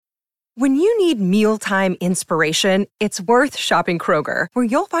When you need mealtime inspiration, it's worth shopping Kroger, where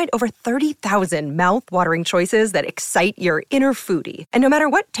you'll find over 30,000 mouth-watering choices that excite your inner foodie. And no matter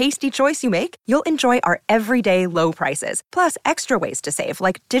what tasty choice you make, you'll enjoy our everyday low prices, plus extra ways to save,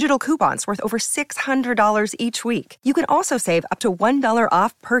 like digital coupons worth over $600 each week. You can also save up to $1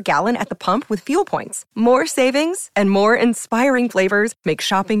 off per gallon at the pump with fuel points. More savings and more inspiring flavors make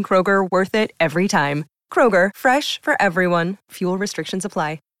shopping Kroger worth it every time. Kroger, fresh for everyone. Fuel restrictions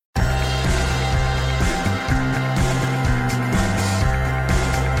apply.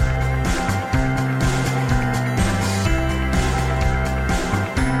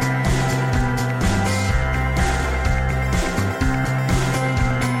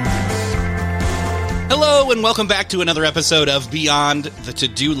 Hello and welcome back to another episode of Beyond the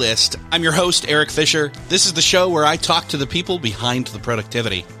To-Do List. I'm your host, Eric Fisher. This is the show where I talk to the people behind the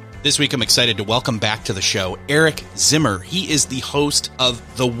productivity. This week I'm excited to welcome back to the show Eric Zimmer. He is the host of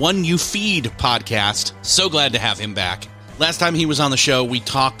the One You Feed podcast. So glad to have him back. Last time he was on the show, we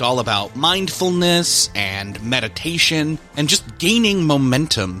talked all about mindfulness and meditation and just gaining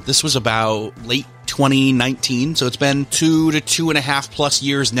momentum. This was about late 2019, so it's been 2 to 2.5 plus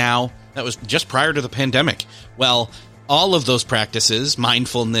years now. That was just prior to the pandemic. Well, all of those practices,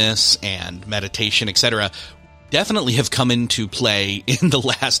 mindfulness and meditation, etc., definitely have come into play in the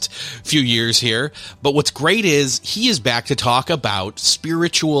last few years here. But what's great is he is back to talk about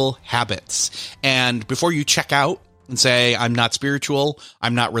spiritual habits. And before you check out and say, I'm not spiritual,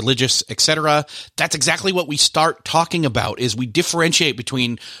 I'm not religious, etc., that's exactly what we start talking about, is we differentiate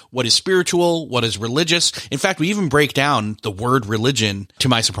between what is spiritual, what is religious. In fact, we even break down the word religion. To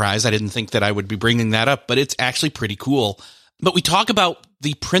my surprise, I didn't think that I would be bringing that up, but it's actually pretty cool. But we talk about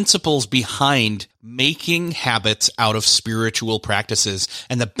the principles behind making habits out of spiritual practices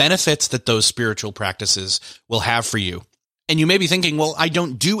and the benefits that those spiritual practices will have for you. And you may be thinking, well, I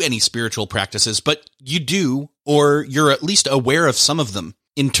don't do any spiritual practices, but you do, or you're at least aware of some of them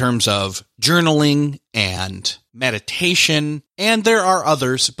in terms of journaling and meditation. And there are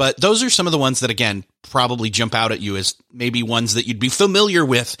others, but those are some of the ones that, again, probably jump out at you as maybe ones that you'd be familiar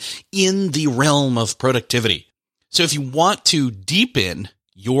with in the realm of productivity. So if you want to deepen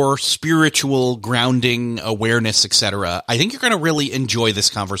your spiritual grounding, awareness, etc., I think you're going to really enjoy this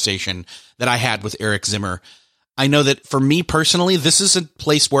conversation that I had with Eric Zimmer. I know that for me personally, this is a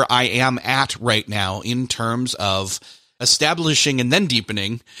place where I am at right now in terms of establishing and then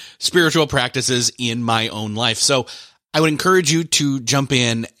deepening spiritual practices in my own life. So I would encourage you to jump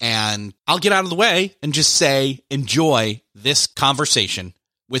in, and I'll get out of the way and just say, enjoy this conversation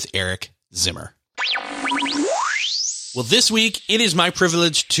with Eric Zimmer. Well, this week, it is my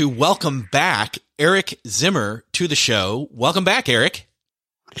privilege to welcome back Eric Zimmer to the show. Welcome back, Eric.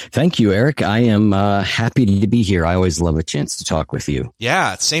 Thank you, Eric. I am happy to be here. I always love a chance to talk with you.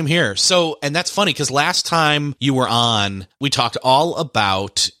 Yeah, same here. So, and that's funny because last time you were on, we talked all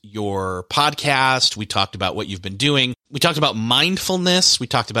about your podcast. We talked about what you've been doing. We talked about mindfulness. We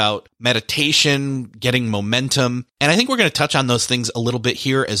talked about meditation, getting momentum. And I think we're going to touch on those things a little bit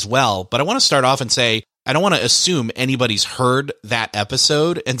here as well. But I want to start off and say, I don't want to assume anybody's heard that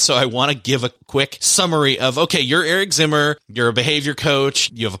episode. And so I want to give a quick summary of, okay, you're Eric Zimmer, you're a behavior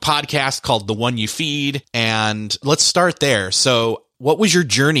coach, you have a podcast called The One You Feed, and let's start there. So what was your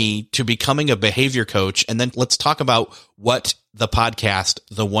journey to becoming a behavior coach? And then let's talk about what the podcast,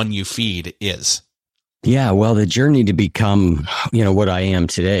 The One You Feed, is. Yeah, well, the journey to become, what I am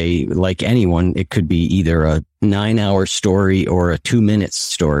today, like anyone, it could be either a 9-hour story or a 2-minute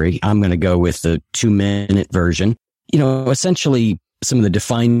story. I'm going to go with the 2-minute version. Essentially, some of the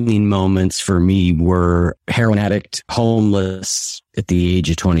defining moments for me were heroin addict, homeless at the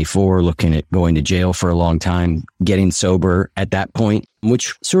age of 24, looking at going to jail for a long time, getting sober at that point,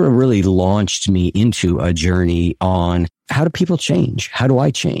 which sort of really launched me into a journey on how do people change? How do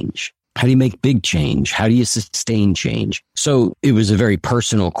I change? How do you make big change? How do you sustain change? So it was a very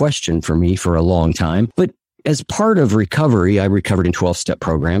personal question for me for a long time. But as part of recovery, I recovered in 12-step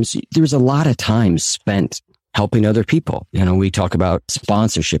programs. There was a lot of time spent helping other people. We talk about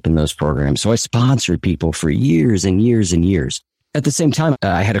sponsorship in those programs. So I sponsored people for years and years and years. At the same time,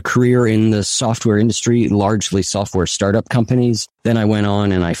 I had a career in the software industry, largely software startup companies. Then I went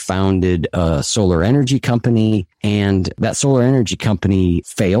on and I founded a solar energy company, and that solar energy company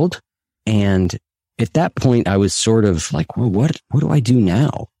failed. And at that point, I was sort of like, well, what do I do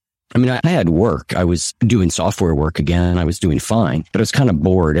now? I mean, I had work. I was doing software work again. I was doing fine, but I was kind of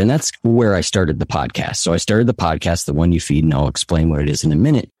bored. And that's where I started the podcast. So I started the podcast, The One You Feed, and I'll explain what it is in a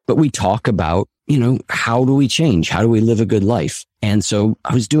minute. But we talk about, how do we change? How do we live a good life? And so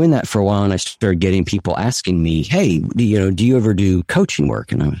I was doing that for a while, and I started getting people asking me, hey, do you ever do coaching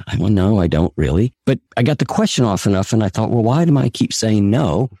work? And I went, no, I don't really. But I got the question often enough, and I thought, well, why do I keep saying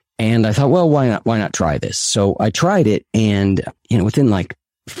no? And I thought, well, why not try this? So I tried it, and, within like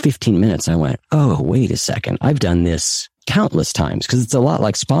 15 minutes, I went, oh, wait a second. I've done this countless times, because it's a lot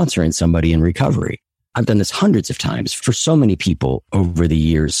like sponsoring somebody in recovery. I've done this hundreds of times for so many people over the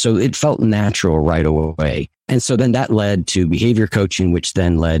years. So it felt natural right away. And so then that led to behavior coaching, which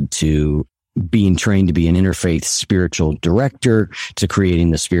then led to being trained to be an interfaith spiritual director, to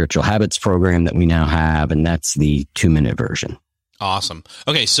creating the spiritual habits program that we now have. And that's the 2-minute version. Awesome.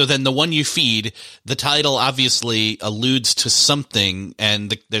 Okay. So then the one you feed, the title obviously alludes to something,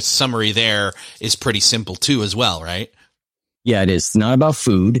 and the summary there is pretty simple too as well, right? Yeah, it is. It's not about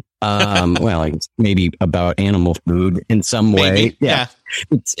food. Well, it's maybe about animal food in some way. Maybe. Yeah.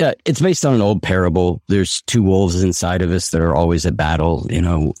 It's based on an old parable. There's 2 wolves inside of us that are always at battle.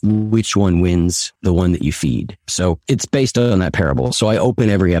 Which one wins? The one that you feed. So it's based on that parable. So I open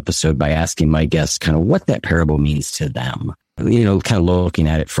every episode by asking my guests kind of what that parable means to them. Kind of looking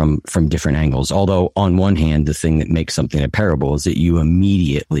at it from different angles. Although on one hand, the thing that makes something a parable is that you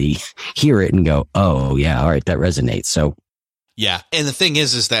immediately hear it and go, oh yeah, all right, that resonates. So yeah. And the thing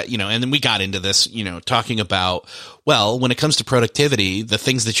is that, and then we got into this, talking about, well, when it comes to productivity, the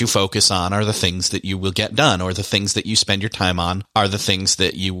things that you focus on are the things that you will get done, or the things that you spend your time on are the things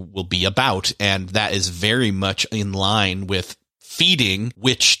that you will be about. And that is very much in line with feeding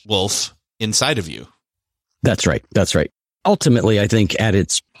which wolf inside of you. That's right. That's right. Ultimately, I think at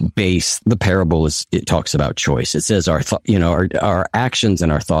its base, the parable it talks about choice. It says our actions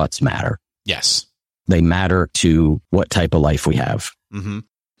and our thoughts matter. Yes. They matter to what type of life we have. Mm-hmm.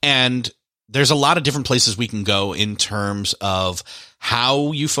 And there's a lot of different places we can go in terms of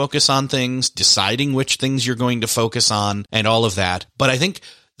how you focus on things, deciding which things you're going to focus on, and all of that. But I think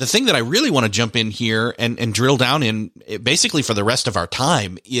the thing that I really want to jump in here and drill down in basically for the rest of our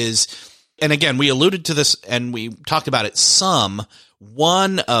time is, and again, we alluded to this and we talked about it some,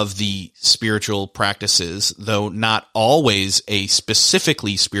 one of the spiritual practices, though not always a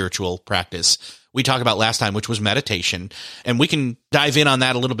specifically spiritual practice, we talked about last time, which was meditation. And we can dive in on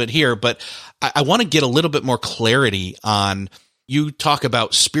that a little bit here, but I want to get a little bit more clarity on, you talk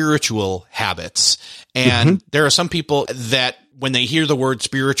about spiritual habits. And there are some people that when they hear the word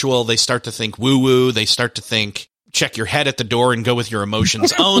spiritual, they start to think woo-woo. They start to think, check your head at the door and go with your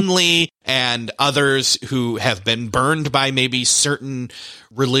emotions only. And others who have been burned by maybe certain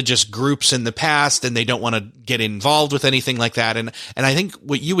religious groups in the past, and they don't want to get involved with anything like that. And I think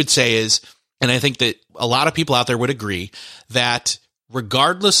what you would say is, and I think that a lot of people out there would agree, that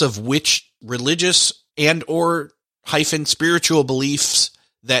regardless of which religious and or spiritual beliefs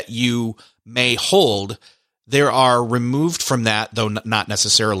that you may hold, there are removed from that, though not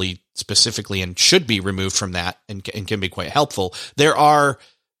necessarily specifically, and should be removed from that and can be quite helpful. There are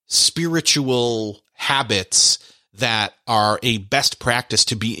spiritual habits that are a best practice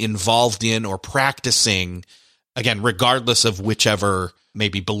to be involved in or practicing, again, regardless of whichever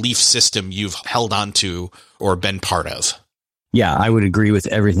maybe belief system you've held on to or been part of. Yeah, I would agree with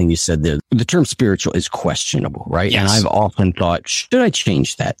everything you said there. The term spiritual is questionable, right? Yes. And I've often thought, should I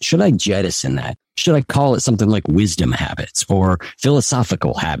change that? Should I jettison that? Should I call it something like wisdom habits or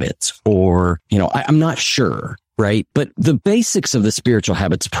philosophical habits? Or, I'm not sure, right? But the basics of the spiritual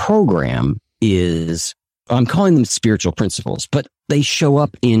habits program is, I'm calling them spiritual principles, but they show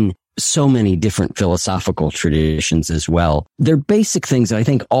up in so many different philosophical traditions as well. They're basic things that I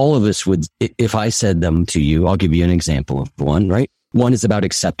think all of us would, if I said them to you, I'll give you an example of one, right? One is about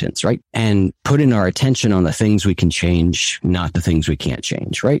acceptance, right? And putting our attention on the things we can change, not the things we can't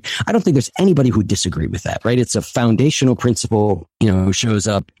change, right? I don't think there's anybody who would disagree with that, right? It's a foundational principle, shows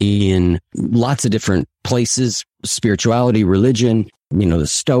up in lots of different places, spirituality, religion. The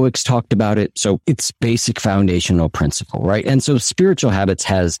Stoics talked about it. So it's basic foundational principle, right? And so spiritual habits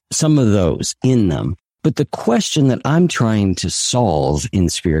has some of those in them. But the question that I'm trying to solve in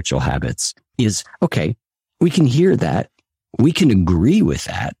spiritual habits is, okay, we can hear that. We can agree with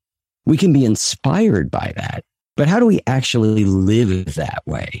that. We can be inspired by that. But how do we actually live that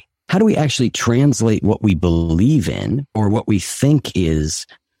way? How do we actually translate what we believe in or what we think is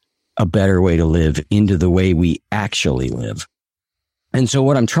a better way to live into the way we actually live? And so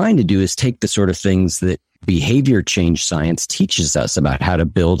what I'm trying to do is take the sort of things that behavior change science teaches us about how to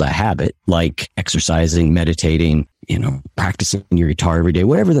build a habit, like exercising, meditating, practicing your guitar every day,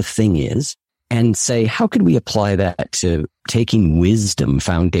 whatever the thing is, and say, how could we apply that to taking wisdom,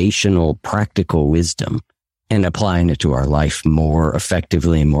 foundational, practical wisdom, and applying it to our life more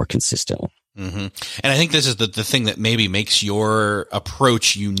effectively and more consistently? Mm-hmm. And I think this is the thing that maybe makes your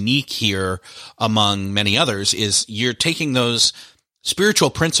approach unique here among many others is you're taking those spiritual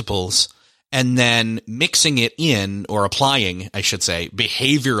principles and then mixing it in, or applying, I should say,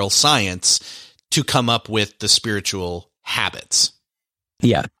 behavioral science to come up with the spiritual habits.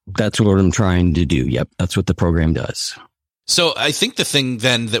 Yeah, that's what I'm trying to do. Yep, that's what the program does. So I think the thing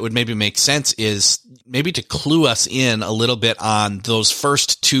then that would maybe make sense is maybe to clue us in a little bit on those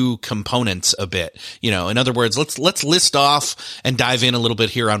first two components a bit. In other words, let's list off and dive in a little bit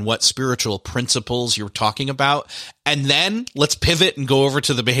here on what spiritual principles you're talking about. And then let's pivot and go over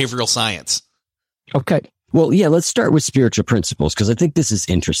to the behavioral science. Okay. Well, yeah, let's start with spiritual principles, because I think this is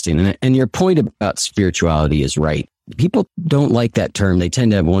interesting. And your point about spirituality is right. People don't like that term. They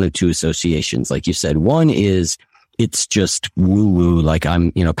tend to have one or two associations. Like you said, one is it's just woo-woo, like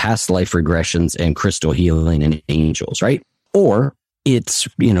I'm, past life regressions and crystal healing and angels, right? Or it's,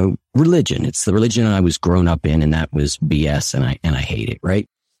 religion. It's the religion I was grown up in, and that was BS, and I hate it, right?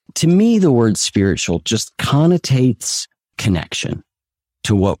 To me, the word spiritual just connotates connection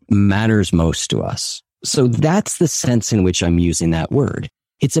to what matters most to us. So that's the sense in which I'm using that word.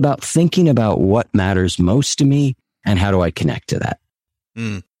 It's about thinking about what matters most to me and how do I connect to that.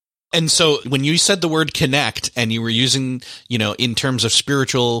 Mm. And so when you said the word connect and you were using, in terms of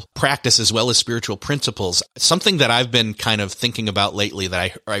spiritual practice as well as spiritual principles, something that I've been kind of thinking about lately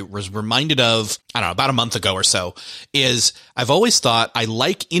that I was reminded of, about a month ago or so, is I've always thought I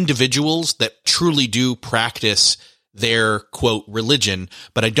like individuals that truly do practice their, quote, religion,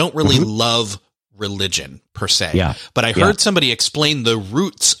 but I don't really love religion per se. Yeah. But I heard somebody explain the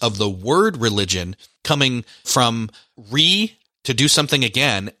roots of the word religion coming from to do something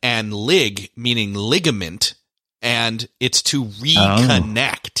again, and meaning ligament, and it's to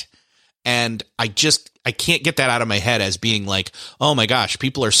reconnect. And I can't get that out of my head as being like, oh my gosh,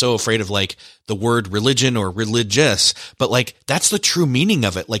 people are so afraid of like the word religion or religious, but like that's the true meaning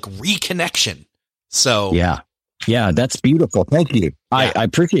of it, like reconnection. So yeah, that's beautiful. Thank you. Yeah. I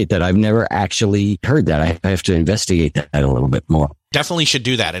appreciate that. I've never actually heard that. I have to investigate that a little bit more. Definitely should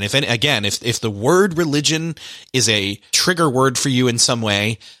do that. And if the word religion is a trigger word for you in some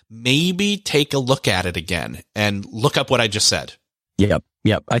way, maybe take a look at it again and look up what I just said. Yep.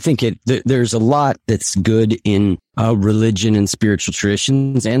 I think there's a lot that's good in religion and spiritual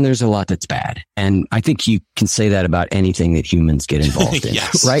traditions, and there's a lot that's bad. And I think you can say that about anything that humans get involved in,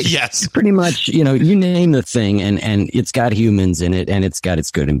 yes, right? Yes. Pretty much, you name the thing and it's got humans in it, and it's got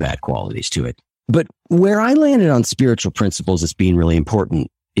its good and bad qualities to it. But where I landed on spiritual principles as being really important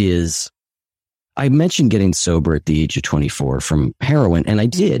is I mentioned getting sober at the age of 24 from heroin, and I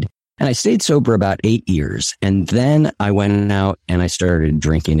did. And I stayed sober about 8 years. And then I went out and I started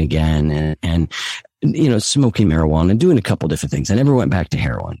drinking again and smoking marijuana and doing a couple different things. I never went back to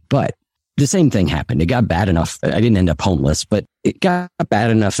heroin, but the same thing happened. It got bad enough. I didn't end up homeless, but it got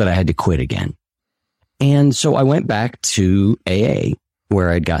bad enough that I had to quit again. And so I went back to AA, where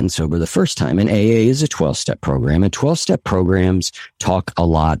I'd gotten sober the first time. And AA is a 12-step program, and 12-step programs talk a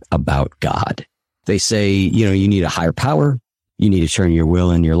lot about God. They say, you need a higher power. You need to turn your will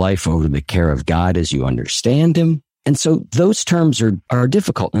and your life over to the care of God as you understand him. And so those terms are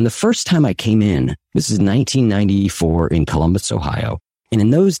difficult. And the first time I came in, this is 1994 in Columbus, Ohio. And in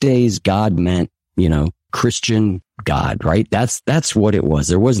those days, God meant, Christian God, right? That's what it was.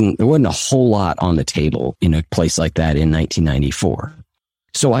 There wasn't a whole lot on the table in a place like that in 1994.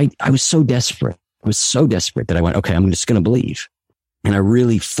 So I was so desperate. I was so desperate that I went, okay, I'm just going to believe. And I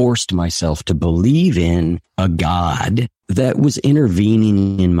really forced myself to believe in a God that was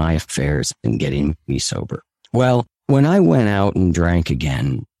intervening in my affairs and getting me sober. Well, when I went out and drank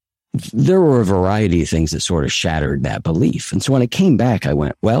again, there were a variety of things that sort of shattered that belief. And so when I came back, I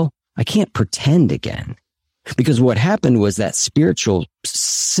went, well, I can't pretend again. Because what happened was that spiritual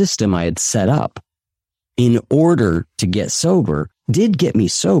system I had set up in order to get sober did get me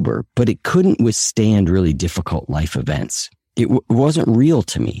sober, but it couldn't withstand really difficult life events. It wasn't real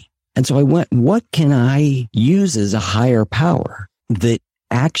to me. And so I went, what can I use as a higher power that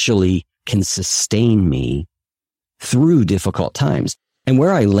actually can sustain me through difficult times? And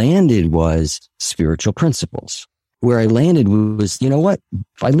where I landed was spiritual principles. Where I landed was,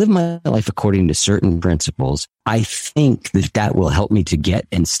 if I live my life according to certain principles, I think that will help me to get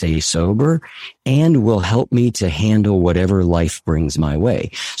and stay sober and will help me to handle whatever life brings my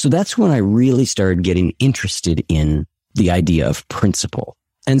way. So that's when I really started getting interested in the idea of principle.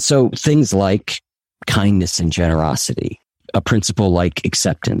 And so things like kindness and generosity, a principle like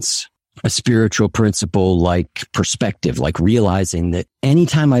acceptance, a spiritual principle like perspective, like realizing that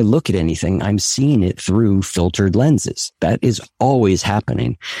anytime I look at anything, I'm seeing it through filtered lenses. That is always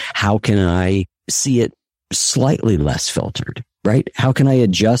happening. How can I see it slightly less filtered, right? How can I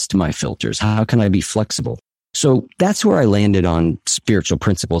adjust my filters? How can I be flexible? So that's where I landed on spiritual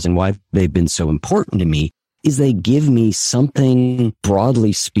principles, and why they've been so important to me is they give me something,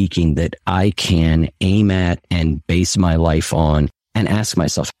 broadly speaking, that I can aim at and base my life on and ask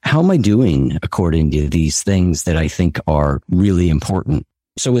myself, how am I doing according to these things that I think are really important?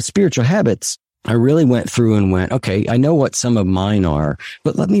 So with spiritual habits, I really went through and went, okay, I know what some of mine are,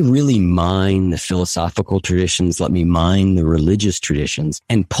 but let me really mine the philosophical traditions. Let me mine the religious traditions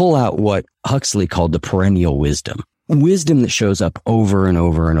and pull out what Huxley called the perennial wisdom. Wisdom that shows up over and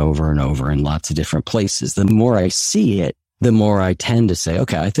over and over and over in lots of different places. The more I see it, the more I tend to say,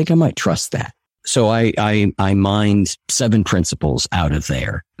 okay, I think I might trust that. So I mined 7 principles out of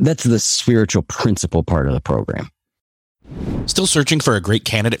there. That's the spiritual principle part of the program. Still searching for a great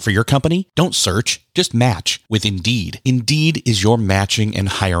candidate for your company? Don't search, just match with Indeed. Indeed is your matching and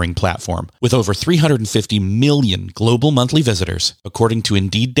hiring platform with over 350 million global monthly visitors, according to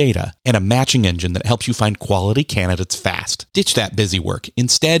Indeed data, and a matching engine that helps you find quality candidates fast. Ditch that busy work.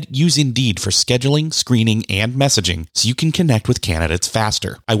 Instead, use Indeed for scheduling, screening, and messaging so you can connect with candidates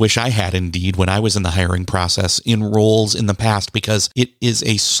faster. I wish I had Indeed when I was in the hiring process in roles in the past, because it is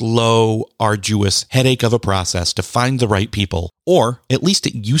a slow, arduous headache of a process to find the right people. Or, at least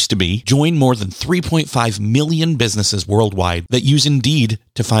it used to be. Join more than 3.5 million businesses worldwide that use Indeed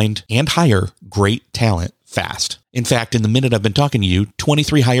to find and hire great talent fast. In fact, in the minute I've been talking to you,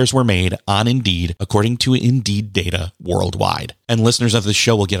 23 hires were made on Indeed, according to Indeed data worldwide. And listeners of this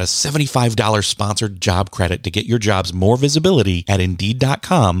show will get a $75 sponsored job credit to get your jobs more visibility at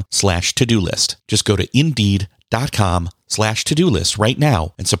Indeed.com/to-do list. Just go to Indeed.com/to-do list right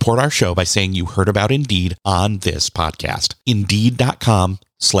now and support our show by saying you heard about Indeed on this podcast.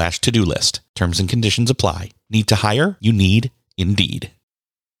 Indeed.com/to-do list. Terms and conditions apply. Need to hire? You need Indeed.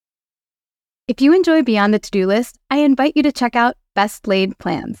 If you enjoy Beyond the To-Do List, I invite you to check out Best Laid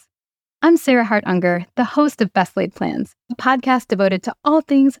Plans. I'm Sarah Hart Unger, the host of Best Laid Plans, a podcast devoted to all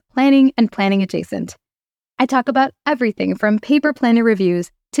things planning and planning adjacent. I talk about everything from paper planner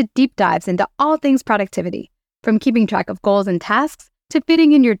reviews to deep dives into all things productivity, from keeping track of goals and tasks to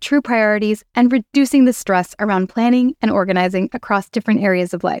fitting in your true priorities and reducing the stress around planning and organizing across different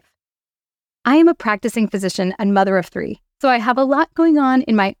areas of life. I am a practicing physician and mother of 3, so I have a lot going on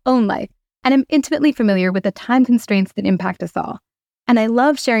in my own life and am intimately familiar with the time constraints that impact us all. And I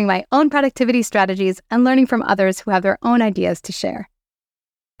love sharing my own productivity strategies and learning from others who have their own ideas to share.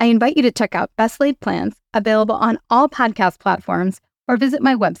 I invite you to check out Best Laid Plans, available on all podcast platforms, or visit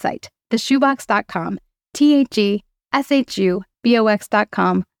my website, theshoebox.com,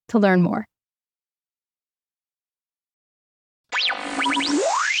 THESHUBOX.com, to learn more.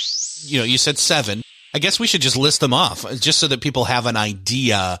 You said 7. I guess we should just list them off just so that people have an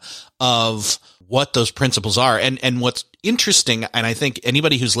idea of what those principles are. And what's interesting, and I think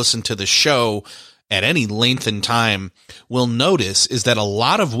anybody who's listened to the show at any length in time will notice, is that a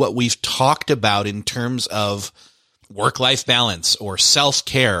lot of what we've talked about in terms of work-life balance or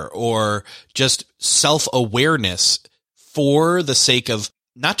self-care or just self-awareness for the sake of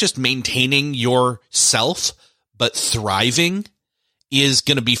not just maintaining yourself, but thriving, is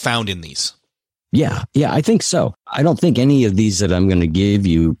going to be found in these. Yeah, I think so. I don't think any of these that I'm going to give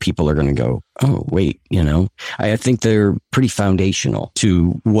you, people are going to go, oh, wait, I think they're pretty foundational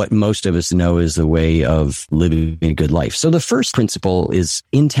to what most of us know is the way of living a good life. So the first principle is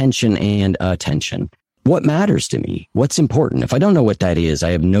intention and attention. What matters to me? What's important? If I don't know what that is, I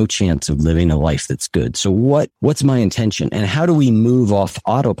have no chance of living a life that's good. So what's my intention? And how do we move off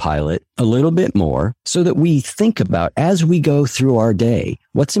autopilot a little bit more so that we think about, as we go through our day,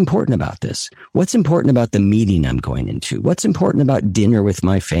 what's important about this? What's important about the meeting I'm going into? What's important about dinner with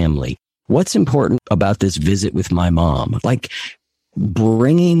my family? What's important about this visit with my mom? Like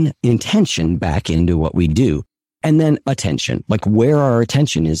bringing intention back into what we do. And then attention, like where our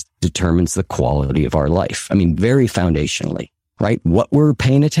attention is determines the quality of our life. I mean, very foundationally, right? What we're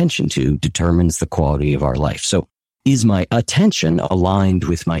paying attention to determines the quality of our life. So is my attention aligned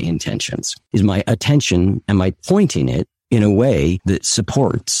with my intentions? Is my attention, am I pointing it in a way that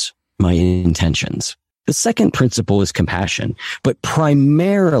supports my intentions? The second principle is compassion, but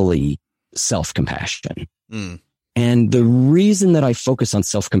primarily self-compassion. And the reason that I focus on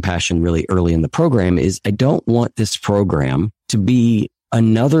self-compassion really early in the program is I don't want this program to be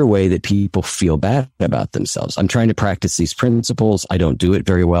another way that people feel bad about themselves. I'm trying to practice these principles. I don't do it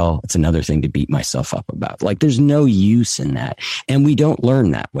very well. It's another thing to beat myself up about. Like, there's no use in that. And we don't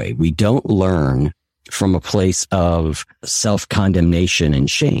learn that way. We don't learn from a place of self-condemnation and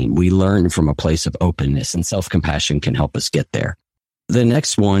shame. We learn from a place of openness, and self-compassion can help us get there. The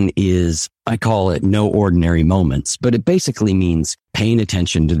next one is, I call it no ordinary moments, but it basically means paying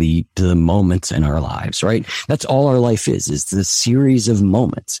attention to the moments in our lives, right? That's all our life is the series of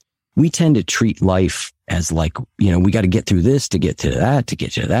moments. We tend to treat life as like, we got to get through this to get to that, to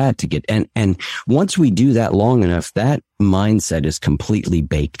get to that, to get, and once we do that long enough, that mindset is completely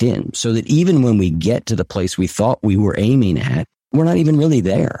baked in, so that even when we get to the place we thought we were aiming at, we're not even really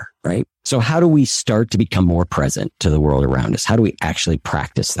there, right? So how do we start to become more present to the world around us? How do we actually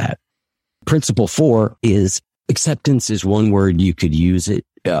practice that? Principle 4 is acceptance is one word you could use it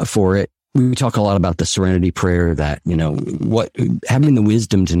for it. We talk a lot about the serenity prayer, that, having the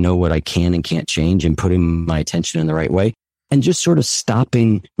wisdom to know what I can and can't change and putting my attention in the right way, and just sort of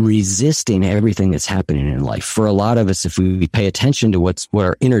stopping resisting everything that's happening in life. For a lot of us, if we pay attention to what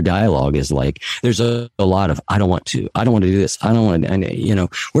our inner dialogue is like, there's a lot of, I don't want to do this. I don't want to,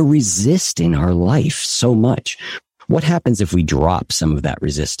 we're resisting our life so much. What happens if we drop some of that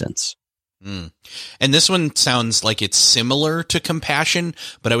resistance? And this one sounds like it's similar to compassion,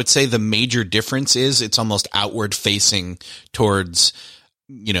 but I would say the major difference is it's almost outward facing towards,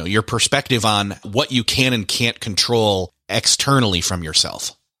 your perspective on what you can and can't control externally from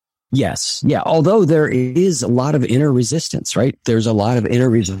yourself. Yes. Yeah. Although there is a lot of inner resistance, right? There's a lot of inner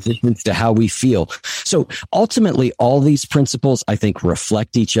resistance to how we feel. So ultimately, all these principles, I think,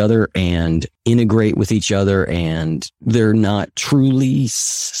 reflect each other and integrate with each other, and they're not truly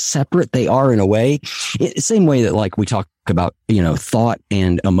separate. They are in a way, same way that like we talk about, thought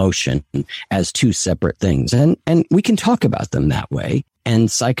and emotion as two separate things. And we can talk about them that way.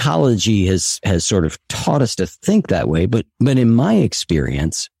 And psychology has sort of taught us to think that way. But in my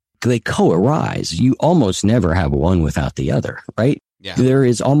experience, they co-arise. You almost never have one without the other, right? Yeah. There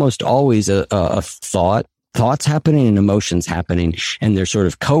is almost always a thoughts happening and emotions happening, and they're sort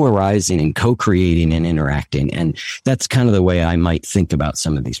of co-arising and co-creating and interacting. And that's kind of the way I might think about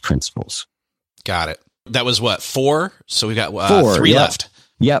some of these principles. Got it. That was what, 4? So we got 4, 3 left.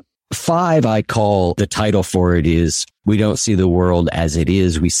 Yep. 5, I call, the title for it is, we don't see the world as it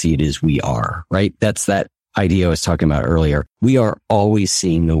is, we see it as we are, right? That's that idea I was talking about earlier. We are always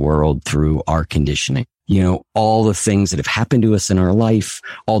seeing the world through our conditioning. All the things that have happened to us in our life,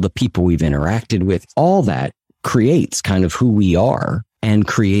 all the people we've interacted with, all that creates kind of who we are and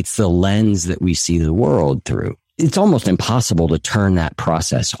creates the lens that we see the world through. It's almost impossible to turn that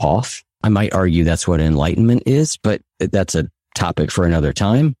process off. I might argue that's what enlightenment is, but that's a topic for another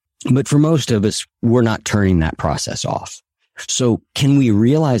time. But for most of us, we're not turning that process off. So can we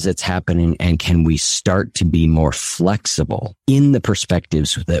realize it's happening, and can we start to be more flexible in the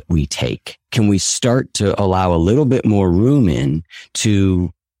perspectives that we take? Can we start to allow a little bit more room in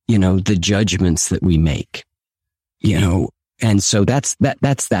to, the judgments that we make, and so that's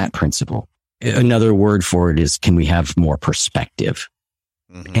that principle. Another word for it is, can we have more perspective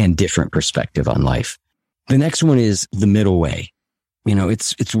and different perspective on life? The next one is the middle way.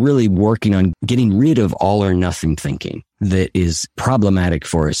 It's really working on getting rid of all or nothing thinking that is problematic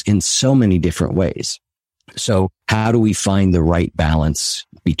for us in so many different ways. So how do we find the right balance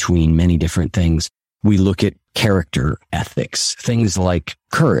between many different things? We look at character ethics, things like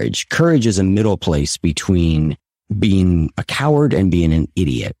courage. Courage is a middle place between being a coward and being an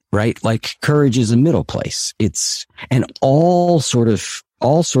idiot, right? Like, courage is a middle place. And all sort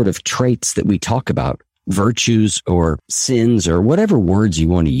of traits that we talk about, virtues or sins or whatever words you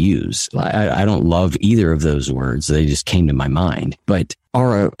want to use. I don't love either of those words. They just came to my mind, but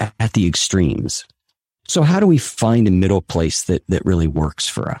are at the extremes. So how do we find a middle place that really works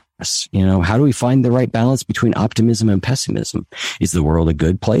for us? How do we find the right balance between optimism and pessimism? Is the world a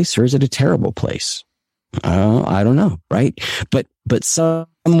good place, or is it a terrible place? I don't know, right? But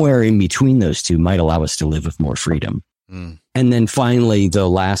somewhere in between those two might allow us to live with more freedom. And then finally, the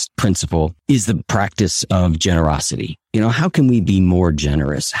last principle is the practice of generosity. How can we be more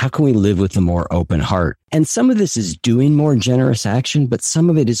generous? How can we live with a more open heart? And some of this is doing more generous action, but some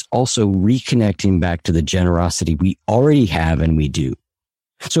of it is also reconnecting back to the generosity we already have and we do.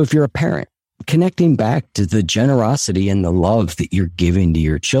 So if you're a parent, connecting back to the generosity and the love that you're giving to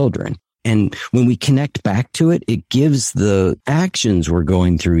your children. And when we connect back to it, it gives the actions we're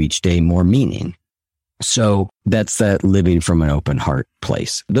going through each day more meaning. So that's that living from an open heart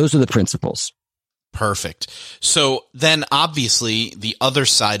place. Those are the principles. Perfect. So then obviously the other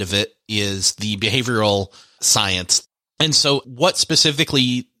side of it is the behavioral science. And so what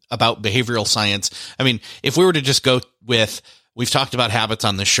specifically about behavioral science? I mean, if we were to just go with, we've talked about habits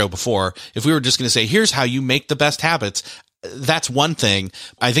on this show before. If we were just going to say, here's how you make the best habits, that's one thing.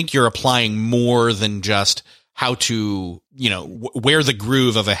 I think you're applying more than just how to, wear the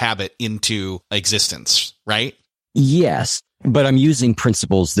groove of a habit into existence, right? Yes. But I'm using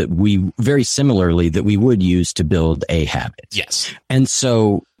principles that we would use to build a habit. Yes. And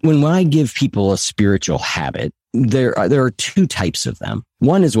so when I give people a spiritual habit, there are two types of them.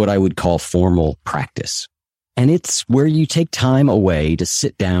 One is what I would call formal practice. And it's where you take time away to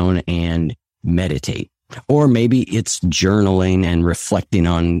sit down and meditate. Or maybe it's journaling and reflecting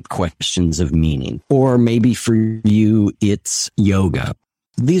on questions of meaning. Or maybe for you, it's yoga.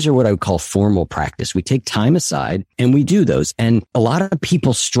 These are what I would call formal practice. We take time aside and we do those. And a lot of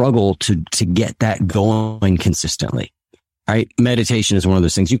people struggle to get that going consistently. Right? Meditation is one of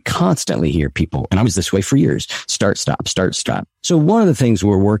those things you constantly hear people, and I was this way for years, start, stop, start, stop. So one of the things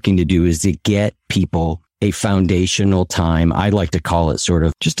we're working to do is to get people a foundational time. I like to call it sort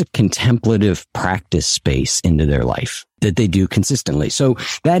of just a contemplative practice space into their life that they do consistently. So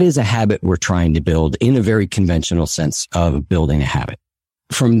that is a habit we're trying to build in a very conventional sense of building a habit.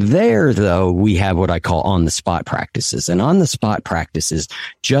 From there, though, we have what I call on-the-spot practices. And on-the-spot practices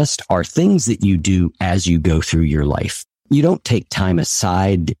just are things that you do as you go through your life. You don't take time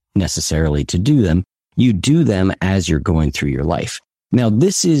aside necessarily to do them. You do them as you're going through your life. Now,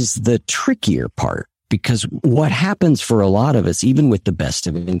 this is the trickier part, because what happens for a lot of us, even with the best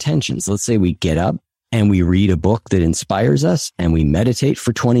of intentions, let's say we get up and we read a book that inspires us and we meditate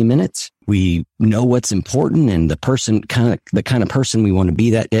for 20 minutes. We know what's important and the kind of person we want to be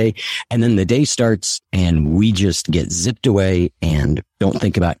that day. And then the day starts and we just get zipped away and don't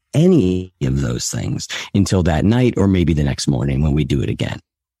think about any of those things until that night or maybe the next morning when we do it again.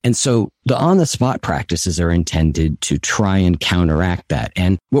 And so the on-the-spot practices are intended to try and counteract that.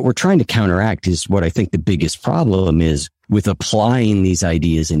 And what we're trying to counteract is what I think the biggest problem is with applying these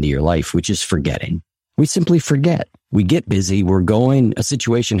ideas into your life, which is forgetting. We simply forget. We get busy. We're going, a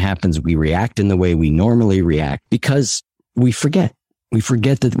situation happens. We react in the way we normally react because we forget. We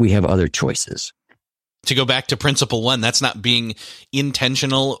forget that we have other choices. To go back to principle one, that's not being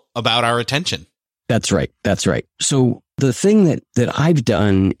intentional about our attention. That's right. That's right. So the thing that I've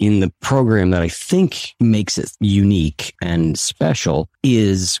done in the program that I think makes it unique and special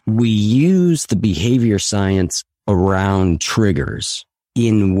is we use the behavior science around triggers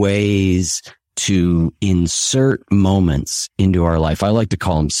in ways to insert moments into our life. I like to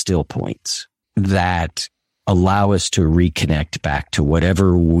call them still points that allow us to reconnect back to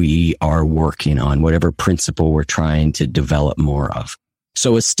whatever we are working on, whatever principle we're trying to develop more of.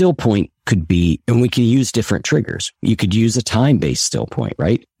 So a still point could be, and we can use different triggers. You could use a time-based still point,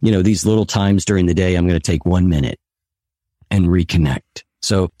 right? These little times during the day, I'm going to take 1 minute and reconnect.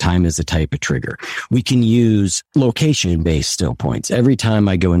 So time is a type of trigger. We can use location-based still points. Every time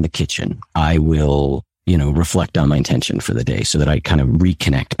I go in the kitchen, I will, reflect on my intention for the day so that I kind of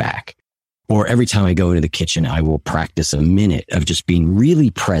reconnect back. Or every time I go into the kitchen, I will practice a minute of just being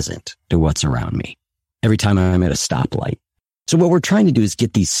really present to what's around me. Every time I'm at a stoplight. So what we're trying to do is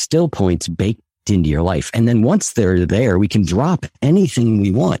get these still points baked into your life. And then once they're there, we can drop anything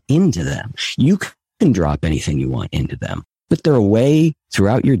we want into them. You can drop anything you want into them. But they're a way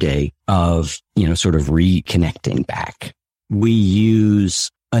throughout your day of, sort of reconnecting back. We use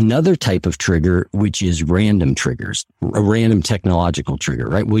another type of trigger, which is random triggers, a random technological trigger,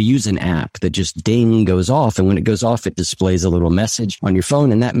 right? We'll use an app that just ding goes off. And when it goes off, it displays a little message on your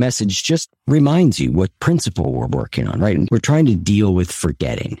phone. And that message just reminds you what principle we're working on, right? And we're trying to deal with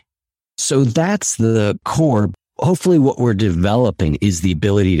forgetting. So that's the core. Hopefully what we're developing is the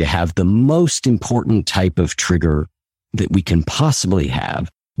ability to have the most important type of trigger that we can possibly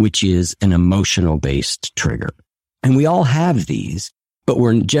have, which is an emotional-based trigger. And we all have these, but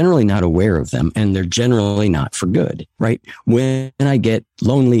we're generally not aware of them, and they're generally not for good, right? When I get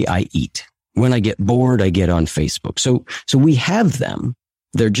lonely, I eat. When I get bored, I get on Facebook. So we have them.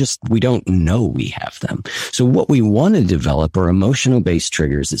 They're just, we don't know we have them. So what we want to develop are emotional-based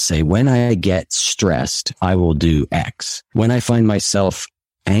triggers that say, when I get stressed, I will do X. When I find myself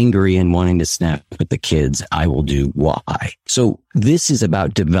angry and wanting to snap at the kids, I will do Y. So this is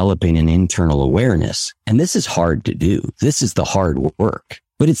about developing an internal awareness. And this is hard to do. This is the hard work.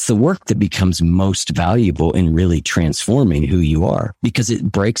 But it's the work that becomes most valuable in really transforming who you are, because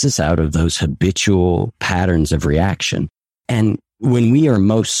it breaks us out of those habitual patterns of reaction. And when we are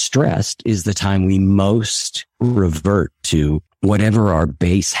most stressed is the time we most revert to whatever our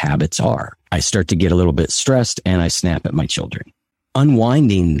base habits are. I start to get a little bit stressed and I snap at my children.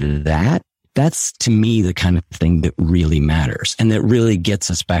 Unwinding that That's to me the kind of thing that really matters and that really gets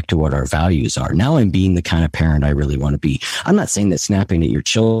us back to what our values are. Now I'm being the kind of parent I really want to be. I'm not saying that snapping at your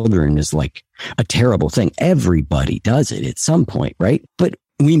children is like a terrible thing. Everybody does it at some point, right? But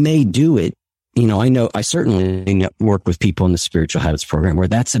we may do it. I certainly work with people in the Spiritual Habits program where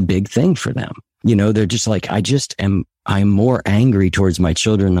that's a big thing for them. They're just like, I'm more angry towards my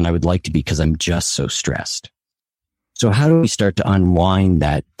children than I would like to be because I'm just so stressed. So how do we start to unwind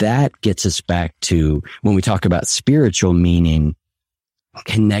that? That gets us back to when we talk about spiritual meaning,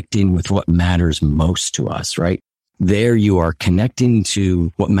 connecting with what matters most to us, right? There you are connecting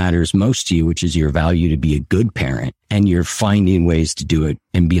to what matters most to you, which is your value to be a good parent, and you're finding ways to do it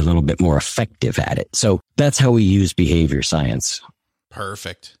and be a little bit more effective at it. So that's how we use behavior science.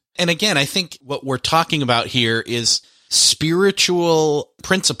 Perfect. And again, I think what we're talking about here is spiritual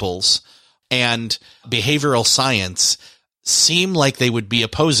principles and behavioral science seem like they would be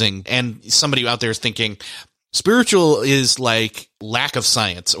opposing. And somebody out there is thinking spiritual is like lack of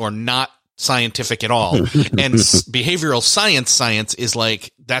science or not scientific at all. And behavioral science is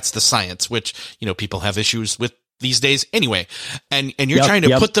like, that's the science, which, people have issues with these days anyway. And you're trying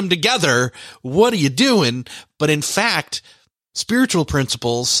to put them together. What are you doing? But in fact, spiritual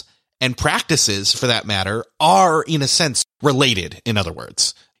principles and practices, for that matter, are in a sense related. In other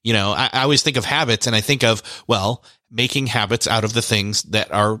words, I always think of habits and I think of, making habits out of the things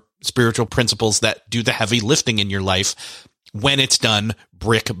that are spiritual principles that do the heavy lifting in your life when it's done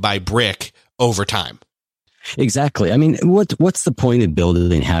brick by brick over time. Exactly. I mean, what's the point of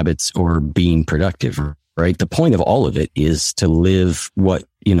building habits or being productive, right? The point of all of it is to live what,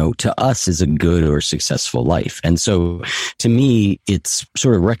 to us is a good or successful life. And so to me, it's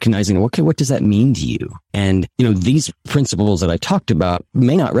sort of recognizing, okay, what does that mean to you? And, these principles that I talked about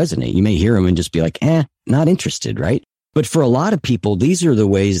may not resonate. You may hear them and just be like, not interested, right? But for a lot of people, these are the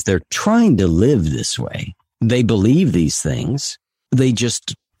ways they're trying to live this way. They believe these things. They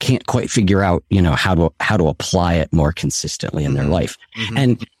just can't quite figure out, how to apply it more consistently in their life. Mm-hmm.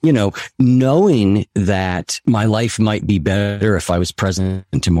 And, knowing that my life might be better if I was present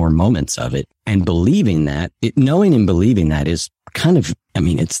to more moments of it and believing that, knowing and believing that is kind of,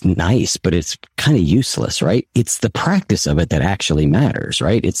 it's nice, but it's kind of useless, right? It's the practice of it that actually matters,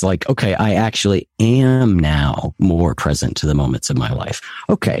 right? It's like, okay, I actually am now more present to the moments of my life.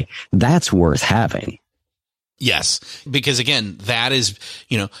 Okay, that's worth having. Yes, because again, that is,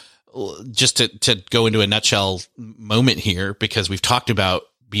 just to go into a nutshell moment here, because we've talked about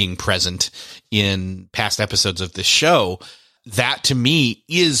being present in past episodes of this show, that to me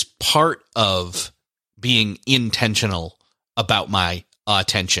is part of being intentional about my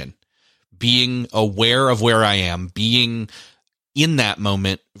attention, being aware of where I am, being in that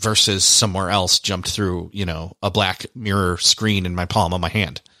moment versus somewhere else jumped through, a black mirror screen in my palm of my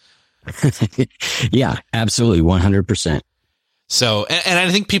hand. Yeah, absolutely. 100%. So, and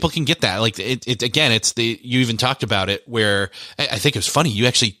I think people can get that. Like it again, you even talked about it where I think it was funny. You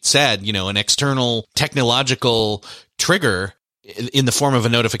actually said, an external technological trigger in the form of a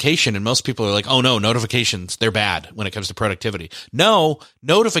notification. And most people are like, oh no, notifications, they're bad when it comes to productivity. No,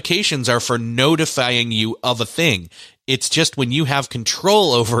 notifications are for notifying you of a thing. It's just when you have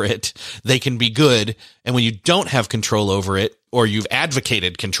control over it, they can be good. And when you don't have control over it, or you've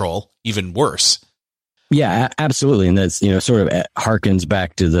advocated control, even worse. Yeah, absolutely. And that's, sort of harkens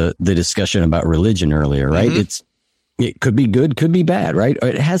back to the discussion about religion earlier, right? Mm-hmm. It could be good, could be bad, right?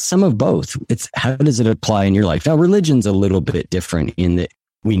 It has some of both. It's how does it apply in your life? Now, religion's a little bit different in that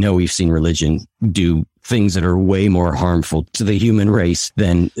we know we've seen religion do things that are way more harmful to the human race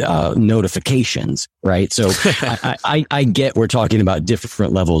than notifications, right? So I get we're talking about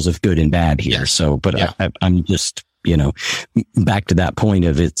different levels of good and bad here. Yeah. So, but yeah. I'm just, back to that point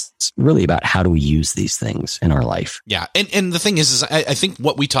of it's really about how do we use these things in our life. Yeah. And the thing is I think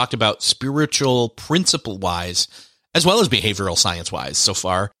what we talked about spiritual principle wise, as well as behavioral science wise so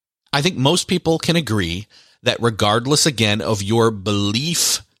far, I think most people can agree that regardless again of your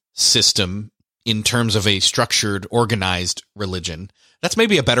belief system in terms of a structured, organized religion, that's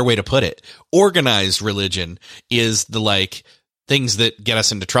maybe a better way to put it. Organized religion is the things that get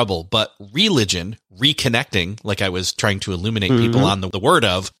us into trouble, but religion, reconnecting, like I was trying to illuminate people on the word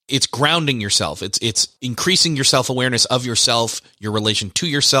of, it's grounding yourself. It's increasing your self-awareness of yourself, your relation to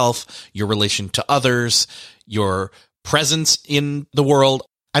yourself, your relation to others, your presence in the world.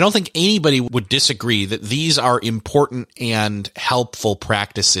 I don't think anybody would disagree that these are important and helpful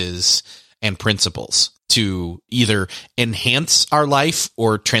practices and principles to either enhance our life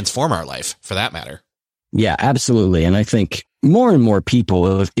or transform our life, for that matter. Yeah, absolutely. And I think, more and more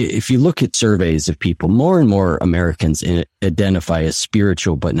people, if you look at surveys of people, more and more Americans identify as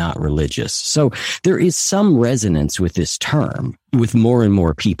spiritual but not religious. So there is some resonance with this term with more and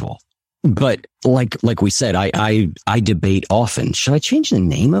more people. But like we said, I debate often. Should I change the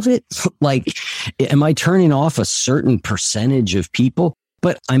name of it? Like, am I turning off a certain percentage of people?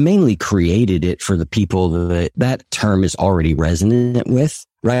 But I mainly created it for the people that term is already resonant with,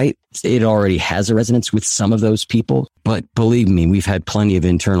 right? It already has a resonance with some of those people. But believe me, we've had plenty of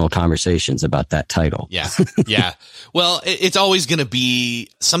internal conversations about that title. Yeah. Yeah. Well, it's always going to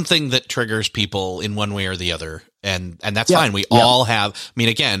be something that triggers people in one way or the other. And that's fine. We all have, I mean,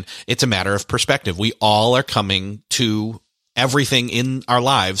 again, it's a matter of perspective. We all are coming to everything in our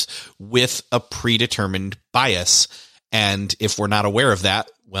lives with a predetermined bias. And if we're not aware of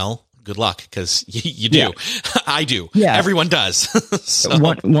that, well, good luck, because you do. Yeah. I do. Yeah. Everyone does. So.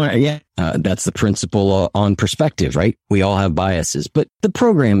 That's the principle on perspective, right? We all have biases, but the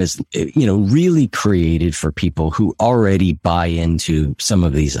program is, really created for people who already buy into some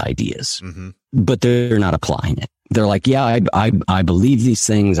of these ideas, but they're not applying it. They're like, yeah, I believe these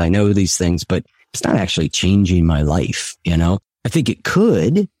things. I know these things, but it's not actually changing my life. I think it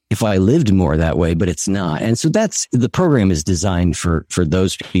could if I lived more that way, but it's not. And so the program is designed for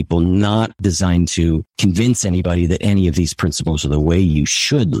those people, not designed to convince anybody that any of these principles are the way you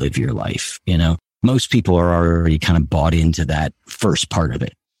should live your life. Most people are already kind of bought into that first part of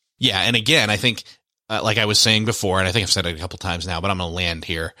it. Yeah. And again, I think, like I was saying before, and I think I've said it a couple times now, but I'm going to land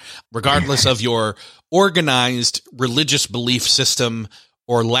here. Regardless of your organized religious belief system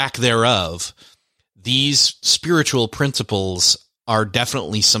or lack thereof, these spiritual principles are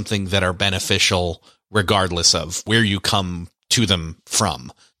definitely something that are beneficial regardless of where you come to them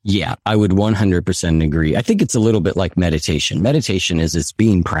from. Yeah, I would 100% agree. I think it's a little bit like meditation. Meditation, as it's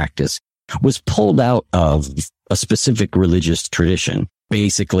being practiced, was pulled out of a specific religious tradition.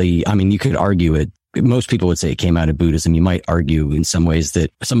 Basically, I mean, you could argue it. Most people would say it came out of Buddhism. You might argue in some ways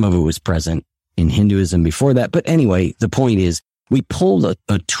that some of it was present in Hinduism before that. But anyway, the point is we pulled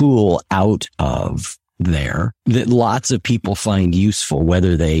a tool out of there that lots of people find useful,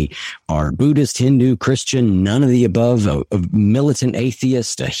 whether they are Buddhist, Hindu, Christian, none of the above, a militant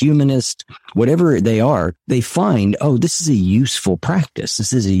atheist, a humanist, whatever they are, they find, oh, this is a useful practice.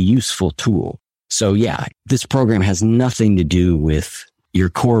 This is a useful tool. So yeah, this program has nothing to do with your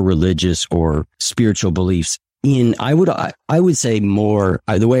core religious or spiritual beliefs. I would say more,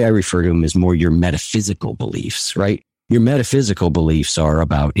 the way I refer to them is more your metaphysical beliefs, right? Your metaphysical beliefs are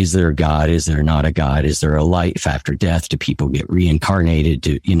about, is there a God? Is there not a God? Is there a life after death? Do people get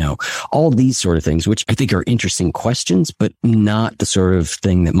reincarnated? All these sort of things, which I think are interesting questions, but not the sort of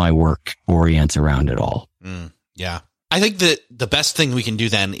thing that my work orients around at all. Yeah. I think that the best thing we can do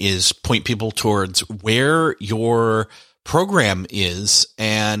then is point people towards where your program is,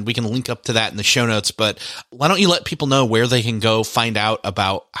 and we can link up to that in the show notes. But why don't you let people know where they can go find out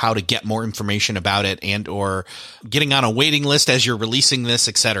about how to get more information about it, and or getting on a waiting list as you're releasing this,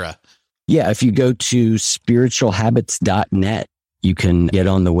 etc. Yeah, if you go to spiritualhabits.net, you can get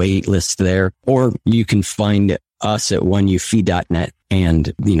on the wait list there, or you can find us at oneuf.net.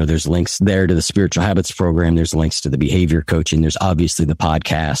 And, there's links there to the Spiritual Habits program. There's links to the behavior coaching. There's obviously the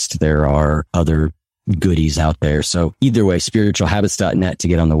podcast. There are other goodies out there. So either way, spiritualhabits.net to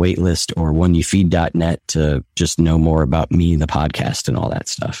get on the wait list, or oneyoufeed.net to just know more about me, the podcast, and all that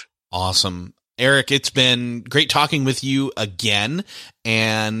stuff. Awesome. Eric, it's been great talking with you again.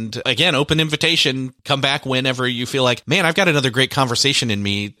 And again, open invitation. Come back whenever you feel like, man, I've got another great conversation in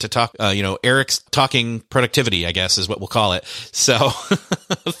me to talk. Eric's talking productivity, I guess is what we'll call it. So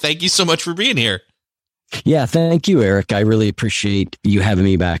thank you so much for being here. Yeah, thank you, Eric. I really appreciate you having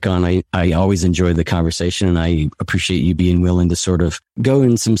me back on. I always enjoy the conversation, and I appreciate you being willing to sort of go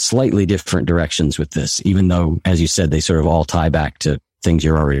in some slightly different directions with this, even though, as you said, they sort of all tie back to things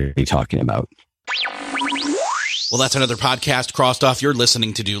you're already talking about. Well, that's another podcast crossed off your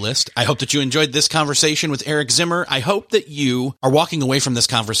listening to-do list. I hope that you enjoyed this conversation with Eric Zimmer. I hope that you are walking away from this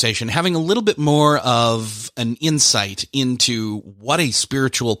conversation having a little bit more of an insight into what a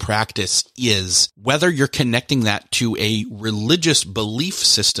spiritual practice is, whether you're connecting that to a religious belief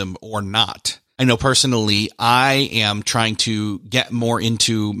system or not. I know personally, I am trying to get more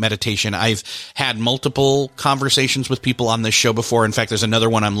into meditation. I've had multiple conversations with people on this show before. In fact, there's another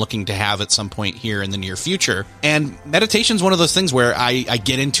one I'm looking to have at some point here in the near future. And meditation is one of those things where I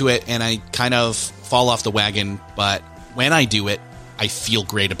get into it and I kind of fall off the wagon. But when I do it, I feel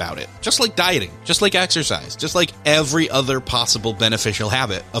great about it. Just like dieting, just like exercise, just like every other possible beneficial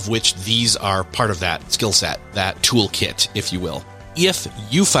habit, of which these are part of that skill set, that toolkit, if you will. If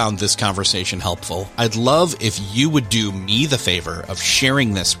you found this conversation helpful, I'd love if you would do me the favor of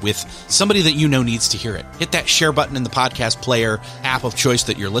sharing this with somebody that you know needs to hear it. Hit that share button in the podcast player app of choice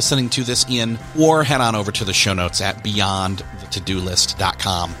that you're listening to this in, or head on over to the show notes at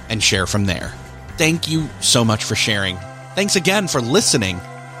beyondthetodolist.com and share from there. Thank you so much for sharing. Thanks again for listening,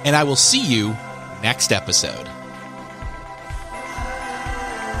 and I will see you next episode.